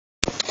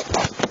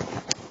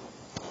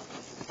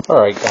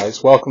Alright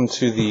guys, welcome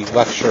to the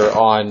lecture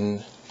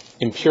on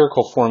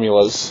empirical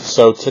formulas.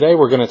 So today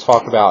we're going to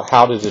talk about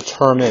how to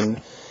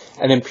determine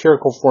an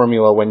empirical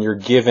formula when you're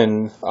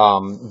given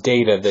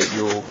data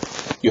that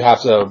you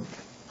have to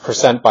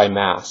percent by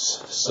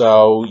mass.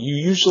 So you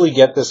usually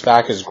get this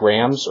back as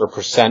grams or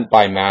percent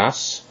by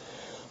mass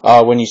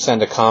when you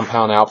send a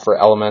compound out for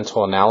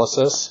elemental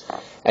analysis.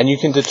 And you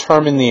can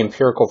determine the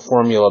empirical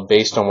formula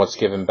based on what's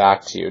given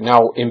back to you.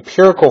 Now,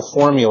 empirical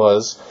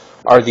formulas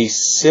are the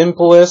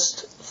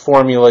simplest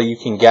formula you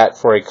can get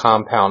for a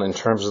compound in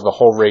terms of the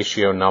whole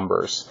ratio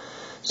numbers.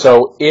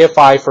 So if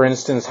I, for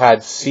instance,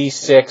 had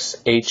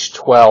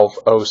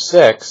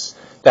C6H12O6,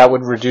 that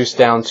would reduce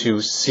down to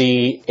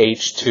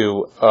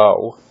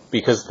CH2O,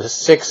 because the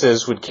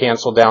 6's would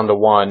cancel down to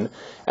 1,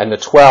 and the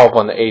 12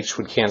 on the H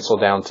would cancel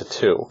down to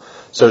 2.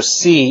 So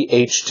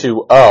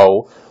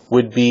CH2O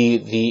would be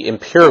the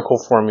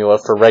empirical formula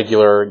for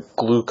regular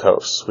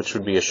glucose, which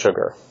would be a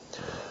sugar.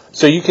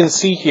 So you can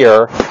see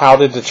here how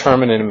to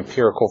determine an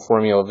empirical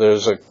formula.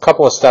 There's a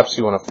couple of steps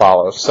you want to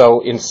follow.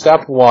 So in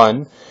step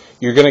 1,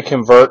 you're going to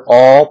convert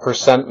all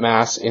percent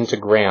mass into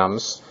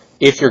grams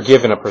if you're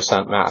given a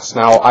percent mass.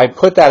 Now, I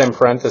put that in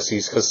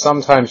parentheses because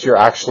sometimes you're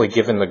actually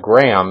given the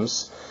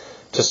grams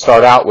to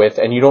start out with,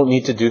 and you don't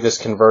need to do this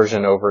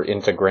conversion over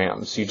into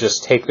grams. You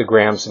just take the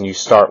grams and you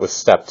start with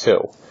step 2.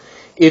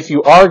 If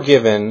you are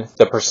given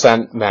the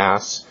percent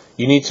mass,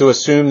 you need to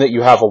assume that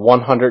you have a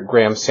 100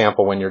 gram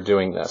sample when you're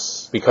doing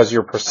this, because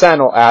your percent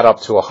will add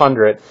up to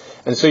 100,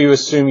 and so you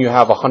assume you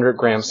have a 100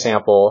 gram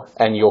sample,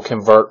 and you'll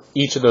convert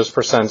each of those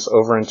percents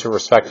over into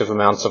respective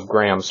amounts of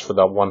grams for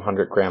the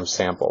 100 gram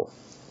sample.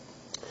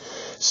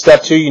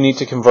 Step 2, you need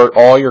to convert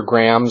all your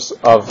grams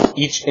of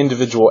each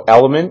individual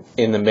element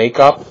in the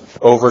makeup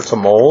over to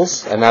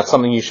moles, and that's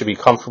something you should be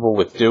comfortable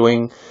with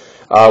doing.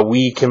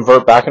 We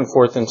convert back and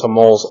forth into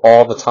moles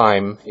all the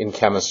time in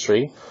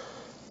chemistry.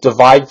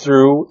 Divide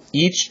through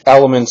each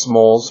element's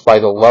moles by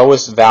the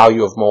lowest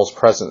value of moles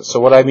present.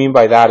 So what I mean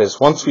by that is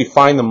once we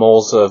find the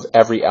moles of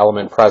every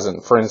element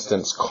present, for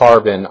instance,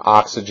 carbon,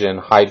 oxygen,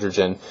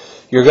 hydrogen,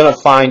 you're going to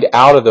find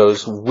out of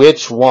those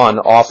which one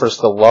offers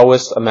the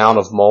lowest amount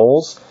of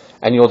moles,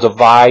 and you'll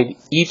divide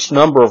each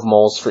number of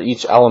moles for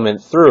each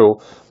element through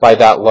by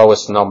that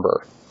lowest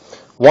number.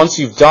 Once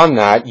you've done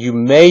that, you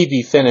may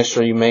be finished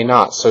or you may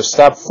not. So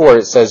step 4,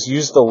 it says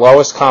use the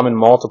lowest common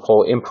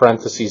multiple, in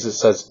parentheses it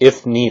says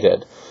if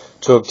needed,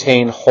 to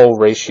obtain whole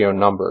ratio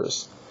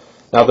numbers.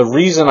 Now the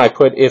reason I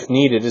put if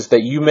needed is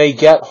that you may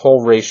get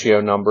whole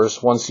ratio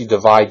numbers once you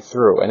divide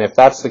through. And if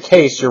that's the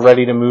case, you're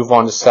ready to move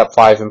on to step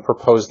 5 and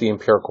propose the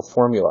empirical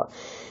formula.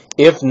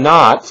 If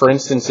not, for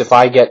instance, if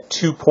I get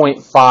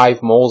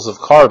 2.5 moles of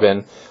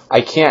carbon, I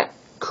can't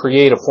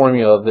create a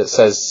formula that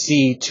says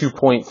C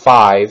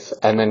 2.5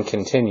 and then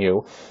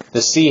continue.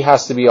 The C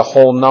has to be a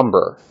whole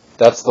number.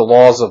 That's the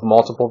laws of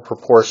multiple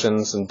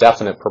proportions and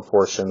definite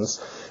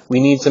proportions. We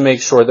need to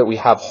make sure that we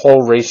have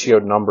whole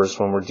ratioed numbers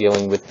when we're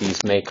dealing with these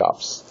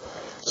makeups.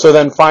 So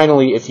then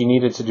finally, if you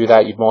needed to do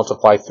that, you'd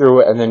multiply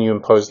through it and then you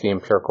impose the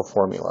empirical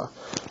formula.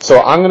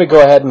 So I'm going to go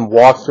ahead and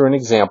walk through an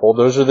example.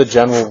 Those are the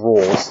general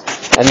rules.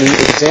 And the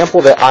example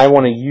that I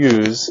want to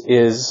use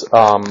is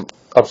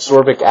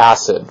absorbic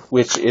acid,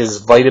 which is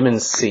vitamin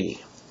C.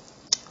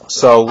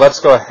 So let's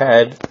go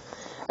ahead,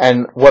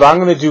 and what I'm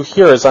going to do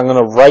here is I'm going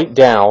to write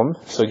down,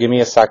 so give me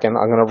a second,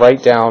 I'm going to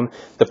write down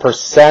the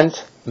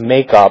percent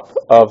makeup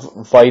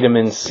of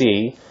vitamin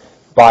C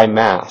by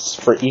mass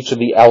for each of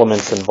the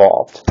elements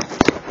involved.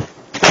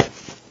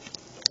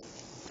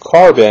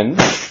 Carbon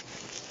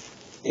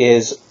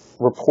is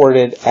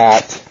reported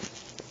at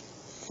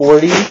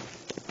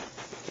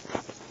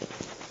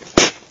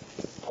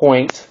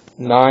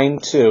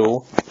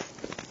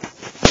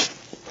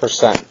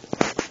 40.92%.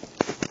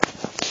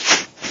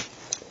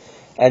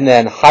 And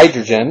then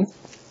hydrogen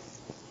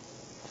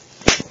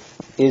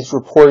is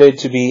reported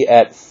to be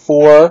at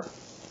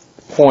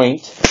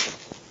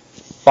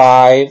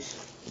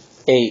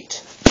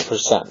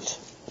 4.58%.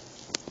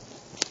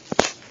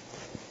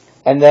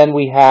 And then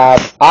we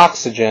have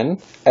oxygen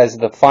as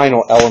the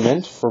final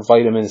element for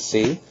vitamin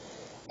C,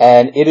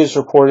 and it is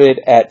reported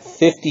at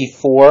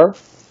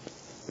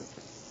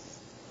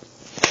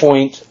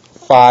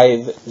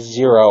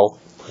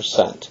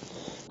 54.50%.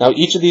 Now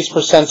each of these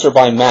percents are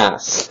by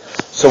mass.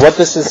 So what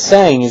this is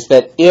saying is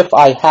that if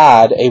I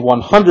had a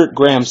 100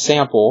 gram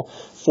sample,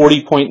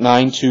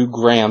 40.92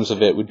 grams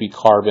of it would be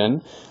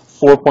carbon,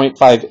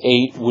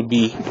 4.58 would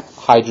be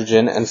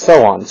hydrogen, and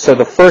so on. So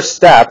the first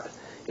step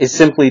is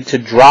simply to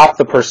drop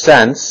the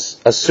percents,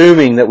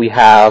 assuming that we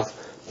have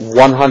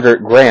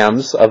 100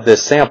 grams of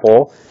this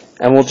sample,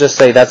 and we'll just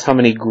say that's how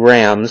many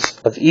grams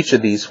of each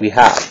of these we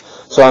have.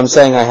 So I'm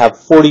saying I have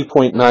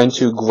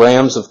 40.92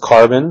 grams of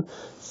carbon,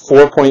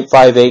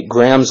 4.58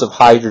 grams of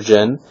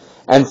hydrogen,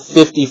 and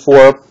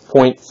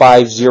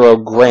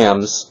 54.50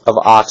 grams of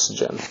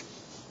oxygen.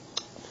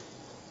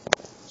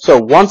 So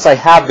once I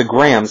have the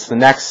grams, the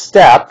next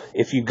step,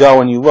 if you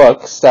go and you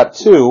look, step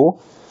 2,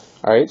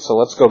 alright, so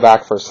let's go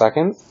back for a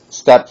second.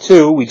 Step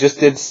 2, we just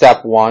did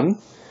step 1.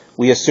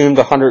 we assumed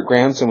 100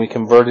 grams and we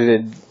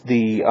converted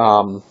the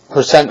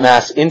percent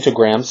mass into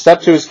grams.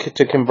 Step 2 is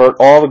to convert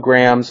all the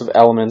grams of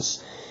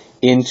elements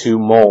into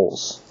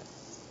moles.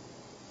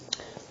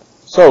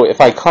 So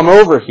if I come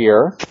over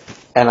here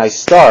and I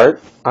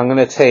start, I'm going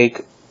to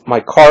take my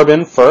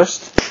carbon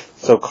first.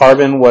 So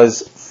carbon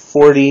was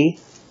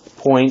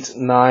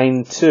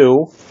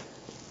 40.92.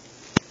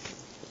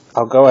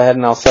 I'll go ahead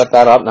and I'll set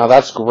that up. Now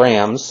that's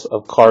grams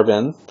of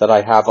carbon that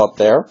I have up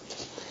there.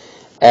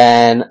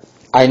 And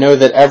I know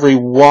that every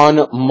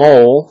 1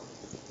 mole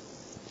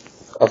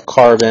of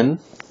carbon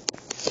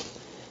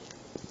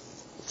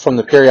from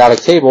the periodic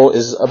table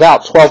is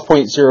about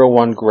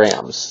 12.01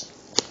 grams.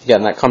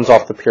 Again, that comes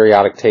off the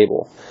periodic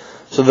table.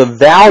 So the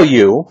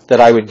value that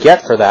I would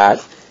get for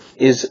that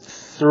is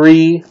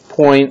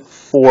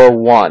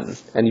 3.41.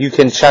 And you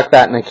can check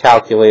that in a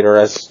calculator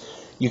as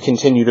you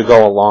continue to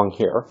go along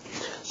here.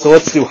 So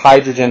let's do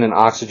hydrogen and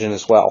oxygen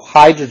as well.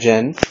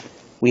 Hydrogen,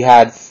 we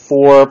had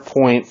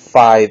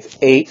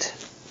 4.58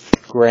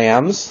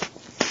 grams.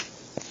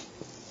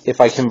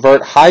 If I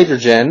convert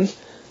hydrogen,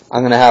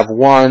 I'm going to have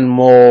 1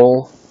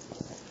 mole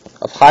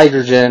of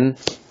hydrogen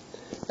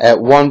at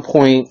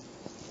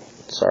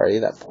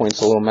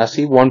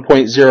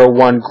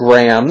 1.01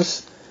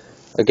 grams,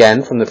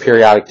 again, from the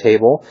periodic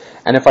table.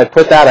 And if I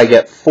put that, I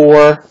get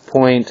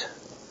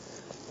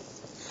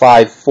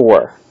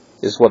 4.54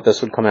 is what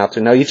this would come out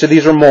to. Now, each of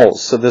these are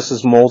moles. So this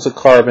is moles of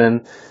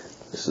carbon.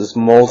 This is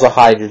moles of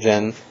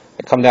hydrogen.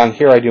 I come down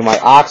here, I do my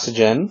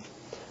oxygen.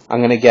 I'm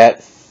going to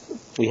get,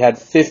 we had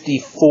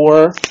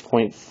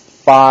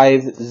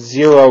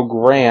 54.50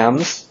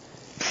 grams.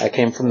 That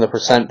came from the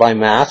percent by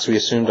mass. We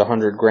assumed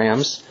 100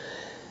 grams.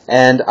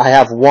 And I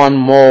have 1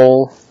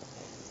 mole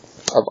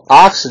of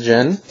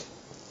oxygen.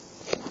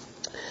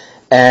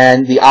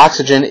 And the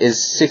oxygen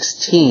is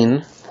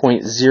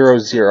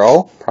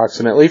 16.00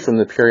 approximately from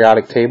the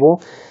periodic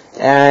table.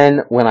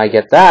 And when I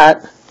get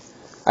that,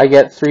 I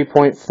get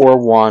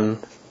 3.41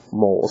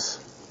 moles.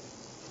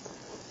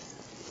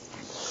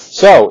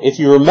 So, if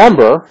you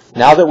remember,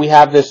 now that we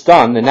have this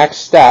done, the next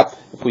step,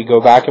 if we go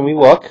back and we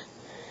look,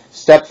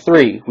 step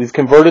 3, we've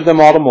converted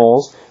them all to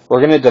moles. We're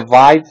going to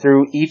divide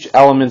through each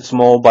element's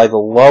mole by the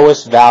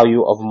lowest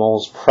value of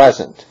moles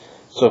present.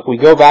 So if we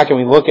go back and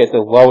we look at the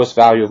lowest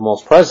value of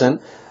moles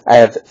present, I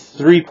have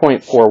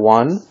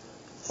 3.41,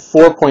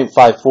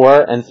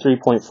 4.54, and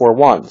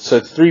 3.41.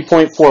 So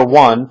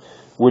 3.41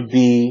 would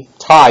be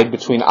tied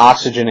between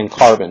oxygen and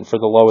carbon for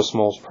the lowest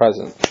moles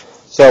present.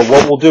 So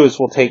what we'll do is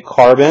we'll take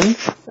carbon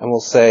and we'll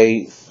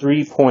say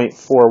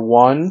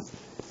 3.41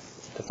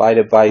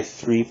 divided by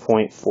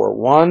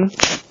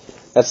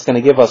 3.41. That's going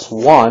to give us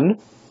 1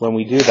 when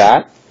we do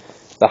that.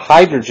 The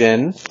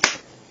hydrogen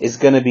is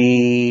going to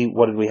be,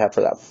 what did we have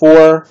for that?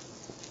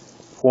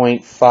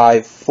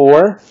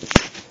 4.54.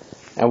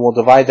 And we'll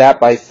divide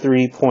that by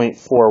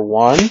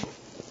 3.41.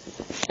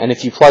 And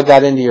if you plug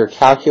that into your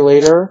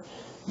calculator,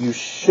 you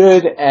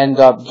should end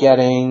up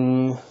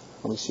getting,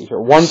 let me see here,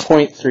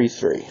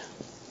 1.33.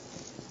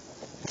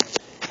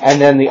 And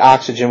then the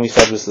oxygen we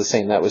said was the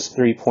same. That was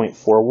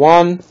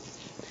 3.41.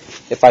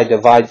 If I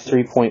divide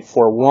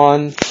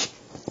 3.41,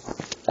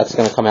 that's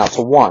going to come out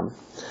to 1.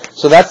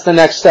 So that's the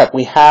next step.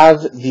 We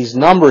have these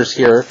numbers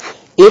here.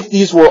 If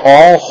these were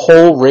all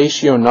whole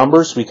ratio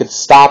numbers, we could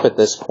stop at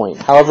this point.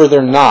 However,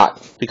 they're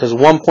not, because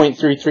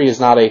 1.33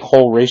 is not a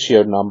whole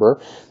ratio number.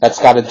 That's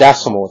got a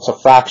decimal. It's a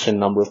fraction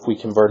number if we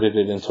converted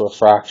it into a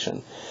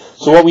fraction.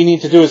 So what we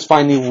need to do is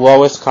find the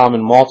lowest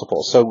common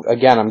multiple. So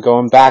again, I'm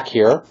going back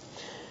here.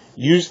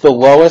 Use the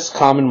lowest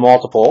common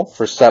multiple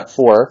for step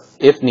 4,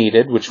 if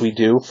needed, which we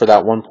do for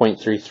that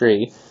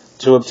 1.33,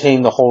 to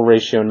obtain the whole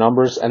ratio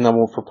numbers, and then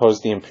we'll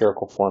propose the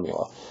empirical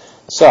formula.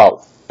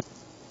 So,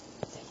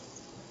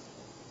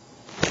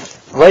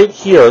 right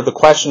here, the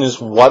question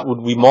is, what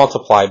would we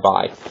multiply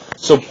by?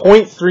 So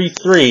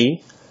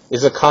 0.33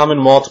 is a common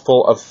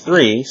multiple of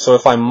 3, so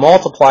if I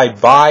multiply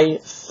by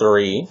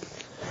 3,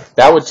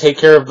 that would take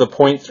care of the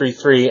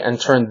 0.33 and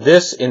turn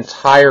this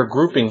entire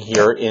grouping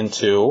here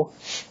into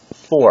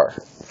 4.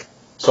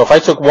 So if I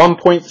took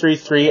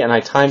 1.33 and I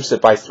times it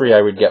by 3,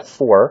 I would get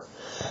 4.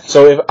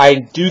 So if I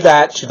do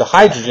that to the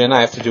hydrogen,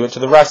 I have to do it to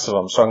the rest of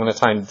them. So I'm going to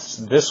times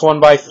this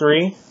one by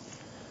 3.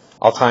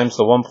 I'll times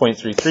the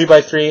 1.33 by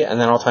 3, and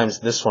then I'll times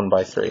this one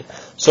by 3.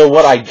 So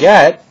what I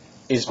get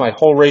is my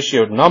whole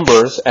ratio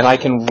numbers, and I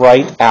can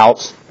write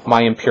out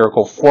my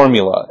empirical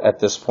formula at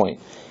this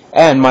point.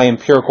 And my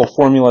empirical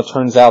formula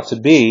turns out to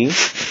be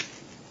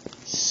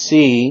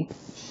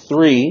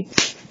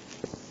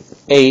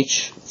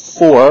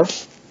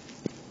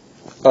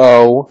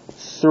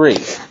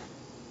C3H4O3.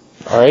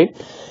 Alright?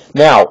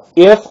 Now,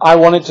 if I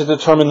wanted to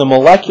determine the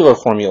molecular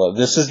formula,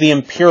 this is the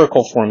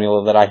empirical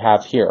formula that I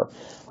have here,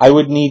 I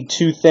would need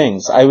 2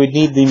 things. I would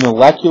need the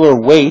molecular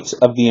weight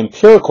of the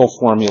empirical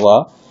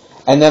formula,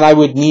 and then I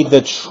would need the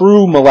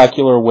true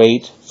molecular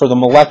weight for the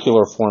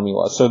molecular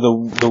formula. So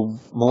the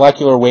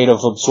molecular weight of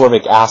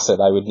absorbic acid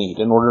I would need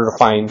in order to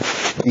find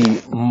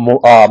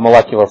the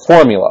molecular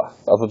formula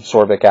of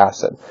absorbic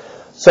acid.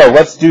 So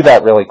let's do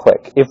that really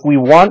quick. If we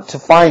want to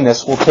find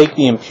this, we'll take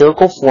the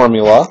empirical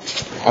formula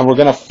and we're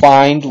going to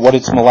find what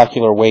its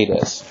molecular weight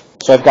is.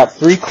 So I've got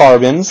 3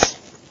 carbons,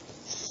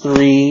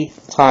 3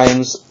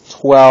 times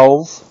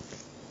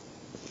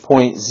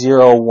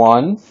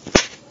 12.01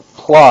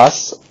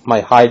 plus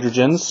my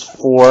hydrogens,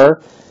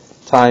 4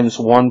 times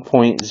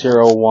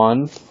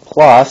 1.01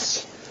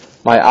 plus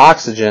my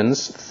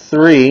oxygens,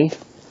 3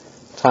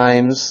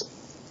 times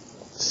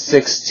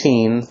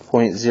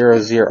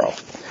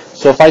 16.00.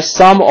 So if I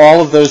sum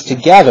all of those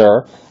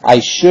together, I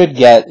should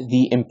get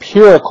the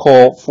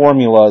empirical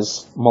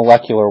formula's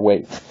molecular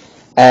weight.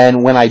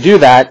 And when I do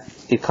that,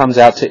 it comes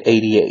out to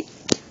 88.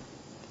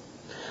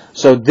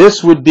 So this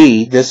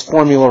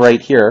formula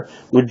right here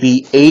would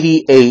be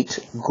 88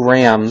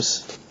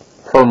 grams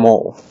per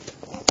mole.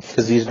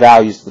 Because these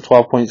values, the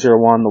 12.01, the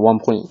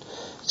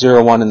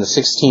 1.01, and the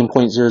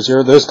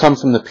 16.00, those come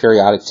from the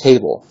periodic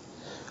table.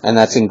 And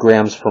that's in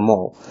grams per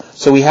mole.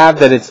 So we have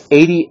that it's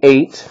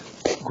 88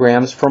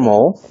 grams per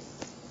mole.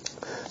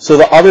 So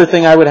the other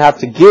thing I would have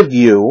to give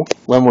you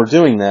when we're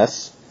doing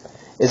this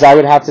is I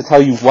would have to tell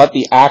you what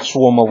the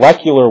actual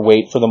molecular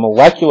weight for the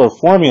molecular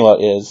formula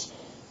is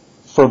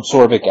for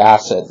absorbic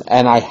acid.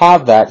 And I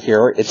have that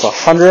here. It's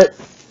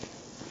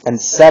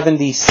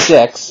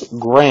 176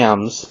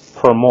 grams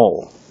per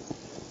mole.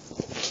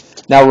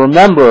 Now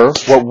remember,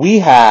 what we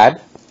had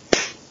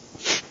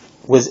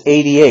was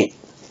 88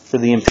 for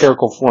the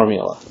empirical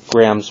formula,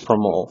 grams per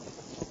mole.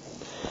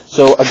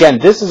 So again,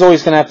 this is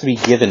always going to have to be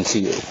given to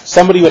you.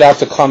 Somebody would have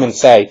to come and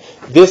say,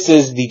 this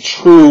is the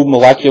true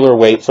molecular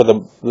weight for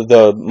the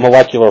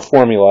molecular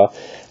formula,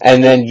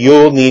 and then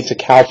you'll need to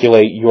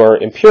calculate your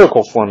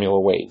empirical formula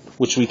weight,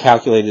 which we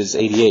calculated as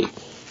 88.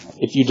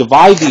 If you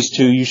divide these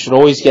two, you should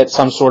always get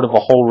some sort of a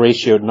whole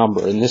ratioed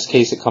number. In this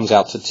case, it comes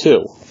out to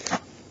 2.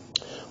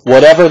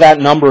 Whatever that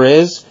number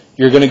is,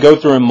 you're going to go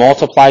through and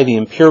multiply the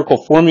empirical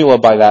formula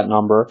by that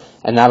number,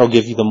 and that'll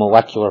give you the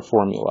molecular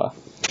formula.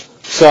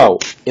 So,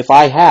 if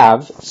I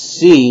have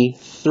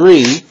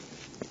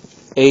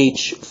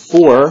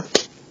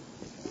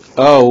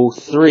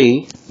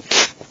C3H4O3,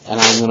 and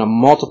I'm going to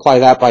multiply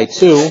that by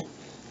 2,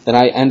 then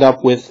I end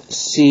up with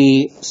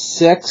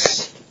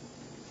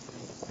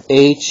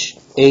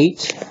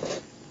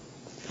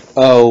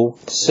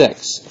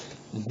C6H8O6.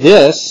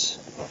 This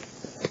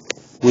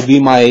would be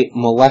my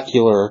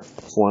molecular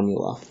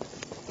formula,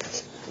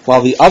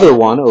 while the other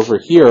one over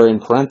here in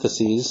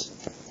parentheses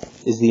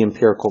is the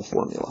empirical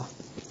formula.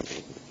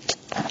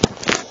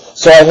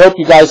 So I hope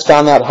you guys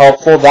found that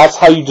helpful. That's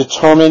how you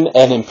determine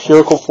an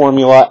empirical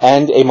formula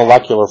and a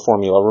molecular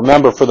formula.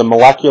 Remember, for the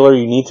molecular,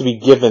 you need to be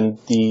given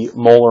the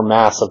molar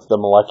mass of the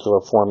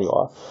molecular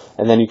formula,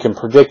 and then you can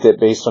predict it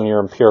based on your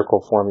empirical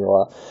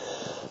formula.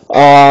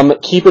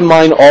 Keep in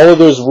mind all of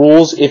those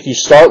rules. If you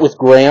start with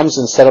grams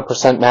instead of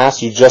percent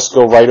mass, you just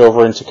go right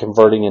over into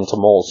converting into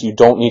moles. You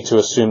don't need to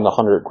assume the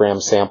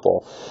 100-gram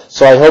sample.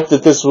 So I hope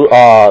that this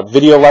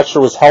video lecture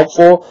was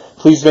helpful.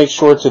 Please make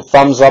sure to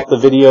thumbs up the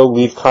video,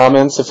 leave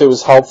comments if it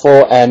was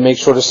helpful, and make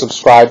sure to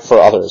subscribe for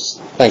others.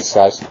 Thanks,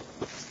 guys.